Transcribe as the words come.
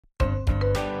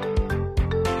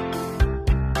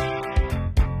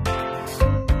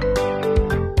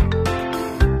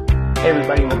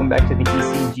everybody, welcome back to the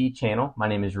ECG channel. My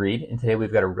name is Reid, and today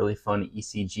we've got a really fun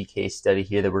ECG case study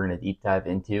here that we're going to deep dive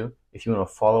into. If you want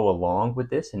to follow along with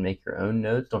this and make your own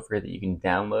notes, don't forget that you can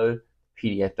download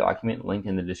the PDF document linked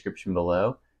in the description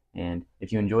below. And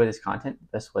if you enjoy this content,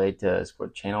 the best way to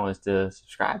support the channel is to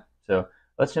subscribe. So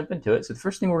let's jump into it. So the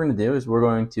first thing we're going to do is we're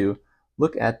going to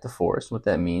look at the force. What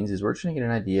that means is we're just going to get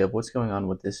an idea of what's going on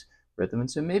with this rhythm.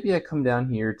 And so maybe I come down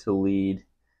here to lead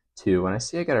 2, and I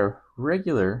see I got a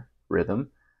regular rhythm.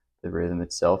 The rhythm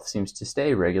itself seems to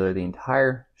stay regular the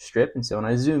entire strip, and so when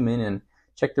I zoom in and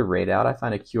check the rate out, I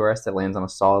find a QRS that lands on a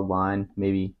solid line,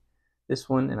 maybe this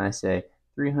one, and I say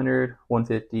 300,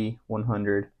 150,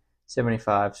 100,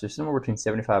 75. So somewhere between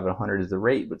 75 and 100 is the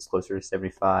rate, but it's closer to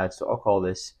 75. So I'll call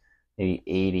this maybe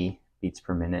 80 beats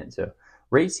per minute. So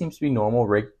rate seems to be normal.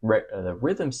 The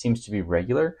rhythm seems to be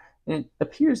regular, and it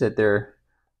appears that there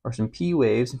are some P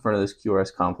waves in front of those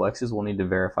QRS complexes. We'll need to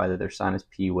verify that they're sinus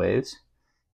P waves.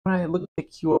 When I look at the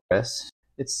QRS,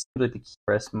 it seems like the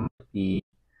QRS might be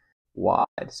wide.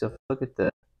 So if I look at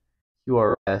the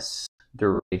QRS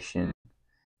duration,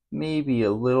 maybe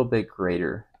a little bit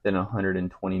greater than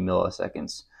 120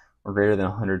 milliseconds, or greater than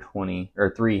 120,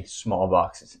 or 3 small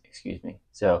boxes, excuse me.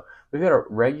 So we've got a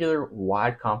regular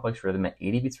wide complex rhythm at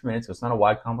 80 beats per minute, so it's not a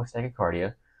wide complex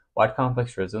tachycardia. Wide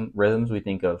complex rhythms, we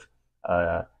think of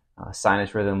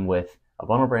sinus rhythm with a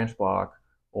bundle branch block,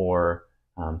 or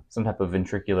some type of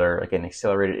ventricular, like an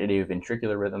accelerated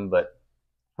idioventricular rhythm. But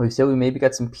we said we maybe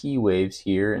got some P waves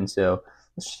here, and so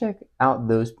let's check out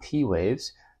those P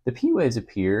waves. The P waves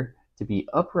appear to be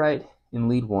upright in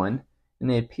lead 1, and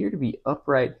they appear to be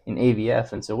upright in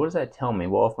AVF. And so what does that tell me?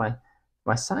 Well, if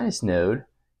my sinus node,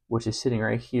 which is sitting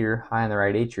right here high in the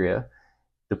right atria,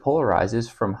 depolarizes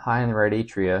from high in the right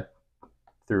atria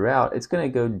throughout, it's going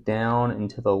to go down and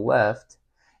to the left,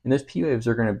 and those P waves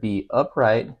are going to be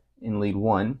upright in lead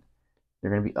 1.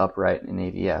 They're going to be upright in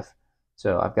AVF.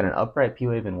 So I've got an upright P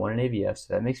wave and one in AVF,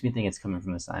 so that makes me think it's coming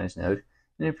from the sinus node,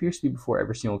 and it appears to be before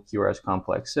every single QRS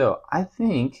complex. So I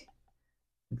think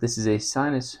this is a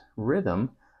sinus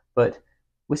rhythm, but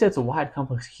we said it's a wide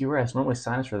complex QRS. Normally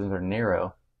sinus rhythms are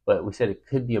narrow, but we said it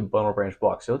could be a bundle branch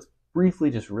block. So let's briefly,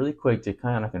 just really quick, to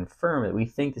kind of confirm that we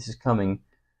think this is coming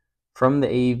from the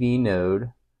AV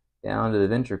node down to the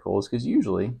ventricles, because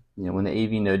usually, when the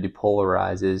AV node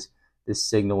depolarizes this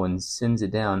signal and sends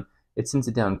it down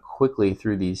quickly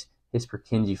through these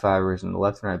His-Purkinje fibers in the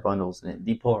left and right bundles, and it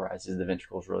depolarizes the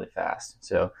ventricles really fast.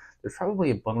 So there's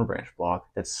probably a bundle branch block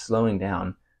that's slowing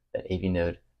down that AV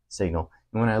node signal.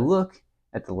 And when I look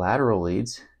at the lateral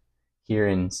leads here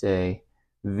in, say,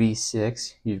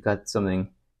 V6, you've got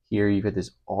something here, you've got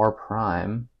this R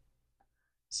prime.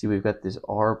 See, we've got this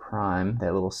R prime,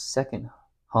 that little second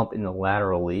hump in the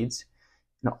lateral leads.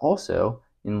 And also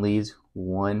in leads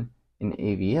 1 in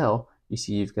AVL, you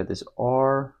see you've got this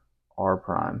R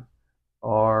prime,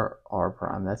 R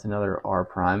prime. That's another R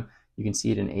prime. You can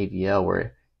see it in AVL where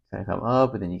it kind of come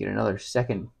up, and then you get another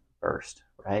second burst,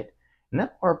 right? And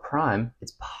that R prime,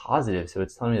 it's positive, so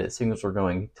it's telling me that signals are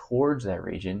going towards that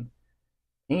region.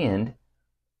 And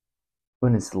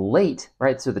when it's late,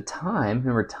 right, so the time,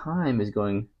 remember time is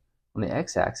going on the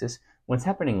x-axis. When it's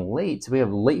happening late, so we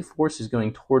have late forces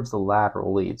going towards the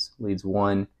lateral leads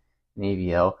 1 in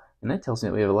AVL, and that tells me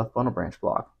that we have a left bundle branch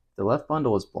block. If the left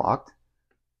bundle is blocked,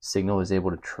 signal is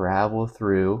able to travel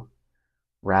through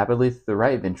rapidly through the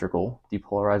right ventricle,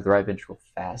 depolarize the right ventricle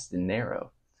fast and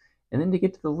narrow. And then to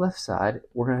get to the left side,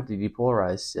 we're going to have to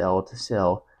depolarize cell to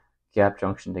cell, gap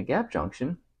junction to gap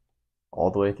junction, all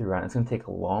the way through. And it's going to take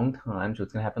a long time, so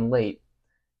it's going to happen late,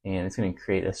 and it's going to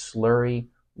create a slurry,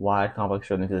 wide complex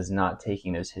rhythm because it's not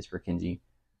taking those His-Purkinje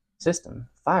system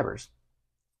fibers.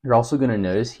 You're also going to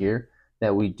notice here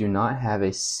that we do not have a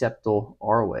septal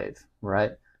R wave,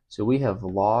 right? So we have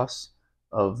loss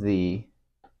of the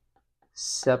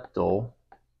septal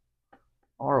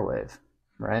R wave,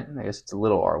 right? I guess it's a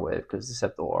little R wave because the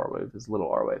septal R wave is little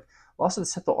R wave. Loss of the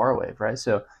septal R wave, right?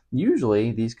 So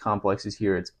usually these complexes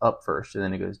here, it's up first and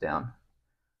then it goes down.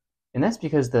 And that's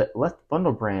because the left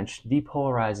bundle branch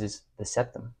depolarizes the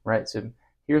septum, right? So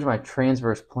here's my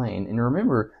transverse plane. And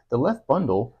remember, the left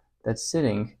bundle that's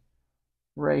sitting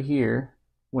right here,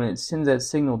 when it sends that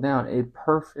signal down, it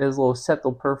has little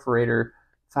septal perforator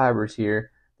fibers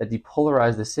here that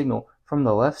depolarize the signal from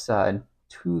the left side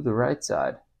to the right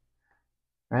side,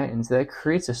 right? And so that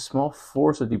creates a small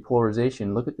force of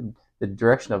depolarization. Look at the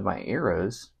direction of my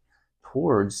arrows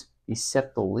towards these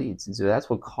septal leads. And so that's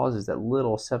what causes that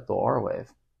little septal R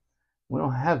wave. We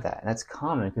don't have that. And that's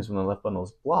common because when the left bundle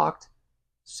is blocked,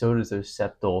 so does those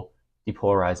septal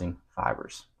depolarizing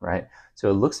fibers, right? So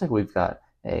it looks like we've got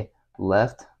a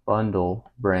left bundle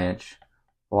branch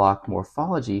block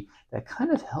morphology that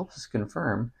kind of helps us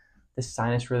confirm the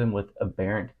sinus rhythm with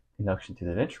aberrant conduction through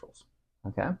the ventricles.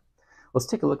 Okay, let's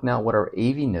take a look now at what our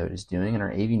AV node is doing, and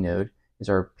our AV node is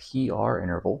our PR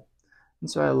interval. And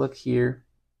so I look here,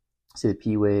 see the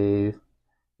P wave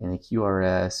and the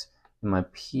QRS, and my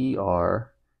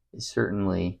PR is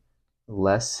certainly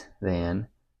less than,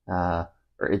 or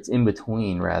it's in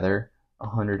between rather,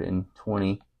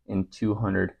 120 and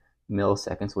 200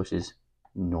 milliseconds, which is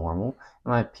normal.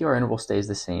 And my PR interval stays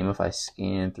the same. If I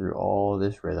scan through all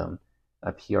this rhythm,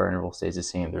 my PR interval stays the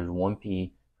same. There's 1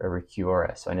 P for every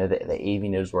QRS. So I know that the AV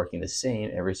node is working the same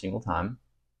every single time.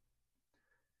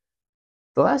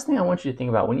 The last thing I want you to think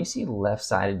about when you see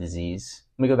left-sided disease,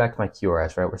 let me go back to my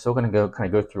QRS, right? We're still going to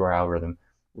go through our algorithm.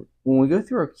 When we go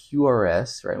through our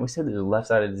QRS, right, and we said there's a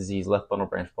left-sided disease, left bundle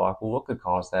branch block, well, what could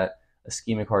cause that?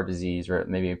 Ischemic heart disease, or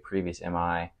maybe a previous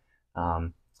MI,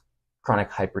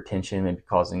 chronic hypertension, maybe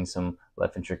causing some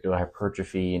left ventricular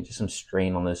hypertrophy and just some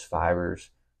strain on those fibers,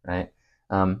 right?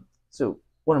 So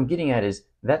what I'm getting at is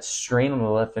that strain on the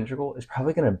left ventricle is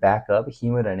probably going to back up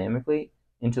hemodynamically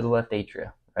into the left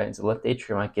atria, right? And so the left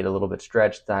atria might get a little bit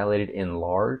stretched, dilated,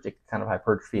 enlarged, kind of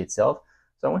hypertrophy itself.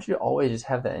 So I want you to always just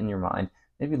have that in your mind.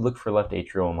 Maybe look for left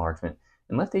atrial enlargement.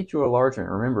 And left atrial enlargement,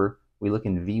 remember, we look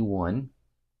in V1,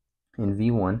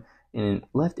 and in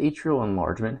left atrial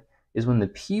enlargement is when the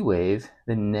P wave,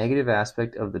 the negative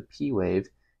aspect of the P wave,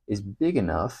 is big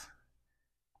enough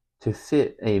to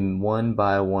fit a 1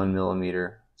 by 1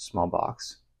 millimeter small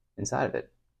box inside of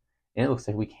it. And it looks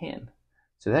like we can.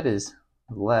 So that is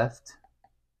left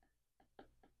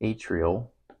atrial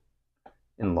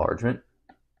enlargement.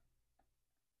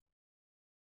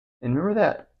 And remember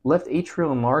that left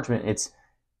atrial enlargement,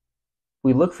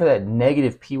 we look for that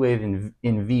negative P wave in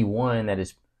V1 that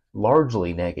is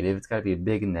largely negative. It's got to be a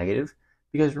big negative,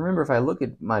 because remember, if I look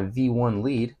at my V1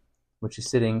 lead, which is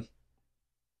sitting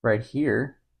right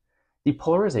here,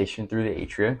 depolarization through the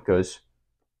atria goes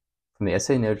from the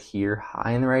SA node here,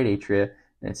 high in the right atria,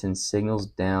 and it sends signals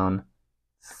down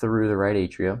through the right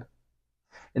atria.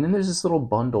 And then there's this little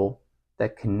bundle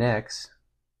that connects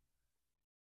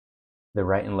the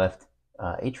right and left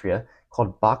atria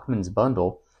called Bachmann's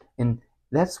bundle, and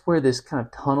that's where this kind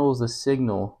of tunnels the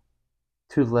signal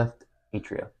to the left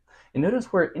atria. And notice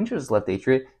where it enters the left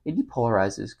atria, it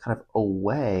depolarizes kind of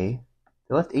away.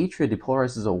 The left atria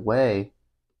depolarizes away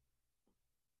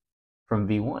from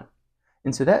V1.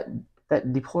 And so that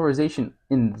depolarization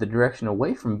in the direction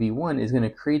away from V1 is going to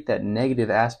create that negative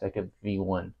aspect of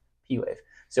V1 P wave.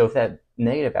 So if that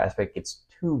negative aspect gets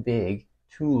too big,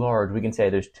 too large, we can say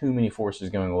there's too many forces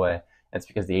going away. That's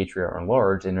because the atria are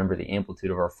enlarged, and remember, the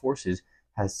amplitude of our forces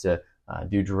has to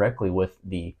do directly with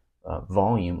the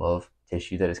volume of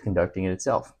tissue that is conducting it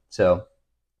itself. So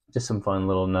just some fun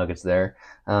little nuggets there.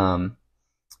 And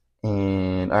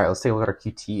all right, let's take a look at our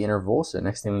QT interval. So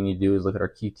next thing we need to do is look at our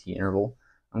QT interval.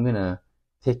 I'm going to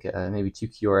pick maybe 2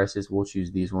 QRSs. We'll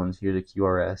choose these ones. Here's a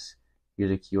QRS.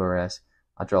 Here's a QRS.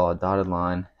 I'll draw a dotted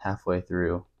line halfway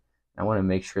through. I want to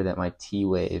make sure that my T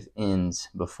wave ends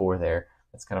before there.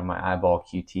 That's kind of my eyeball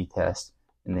QT test,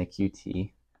 and the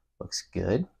QT looks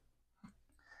good.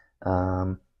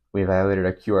 We evaluated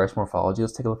our QRS morphology.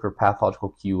 Let's take a look for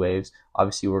pathological Q waves.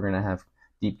 Obviously, we're going to have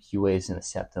deep Q waves in the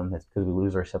septum. That's because we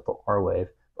lose our septal R wave.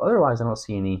 But otherwise, I don't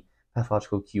see any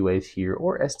pathological Q waves here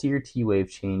or ST or T wave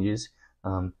changes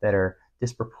that are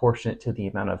disproportionate to the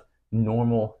amount of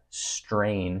normal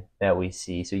strain that we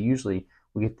see. So usually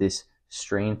we get this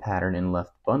strain pattern in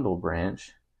left bundle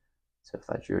branch. So if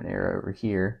I drew an arrow over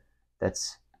here,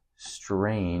 that's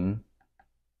strain.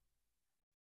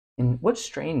 And what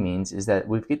strain means is that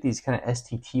we get these kind of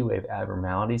ST-T wave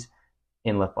abnormalities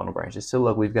in left bundle branches. So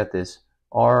look, we've got this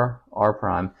R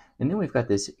prime, and then we've got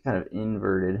this kind of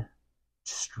inverted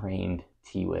strained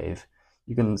T wave.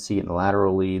 You can see it in the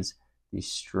lateral leads,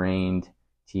 these strained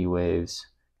T waves,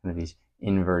 kind of these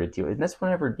inverted T waves. And that's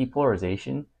whenever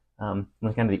depolarization,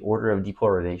 when kind of the order of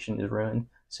depolarization is ruined,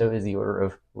 so is the order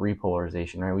of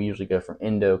repolarization, right? We usually go from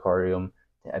endocardium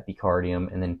to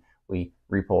epicardium, and then we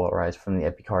repolarize from the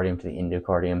epicardium to the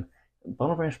endocardium.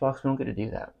 Bundle branch blocks, we don't get to do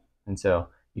that. And so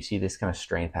you see this kind of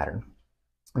strain pattern.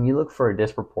 And you look for a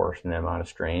disproportionate amount of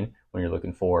strain when you're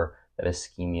looking for that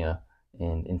ischemia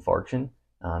and infarction.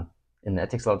 And that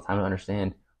takes a lot of time to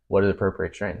understand what is the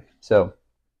appropriate strain. So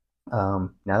now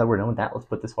that we're done with that, let's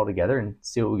put this all together and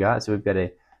see what we got. So we've got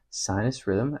a sinus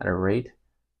rhythm at a rate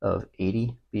of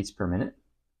 80 beats per minute.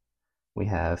 We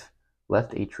have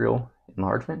left atrial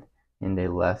enlargement and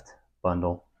a left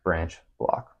bundle branch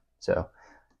block. So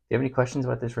if you have any questions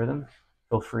about this rhythm,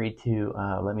 feel free to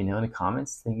let me know in the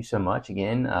comments. Thank you so much.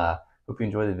 Again, Hope you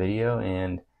enjoy the video,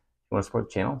 and if you want to support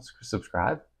the channel,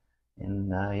 subscribe. And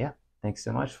yeah, thanks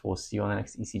so much. We'll see you on the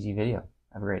next ECG video.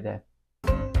 Have a great day.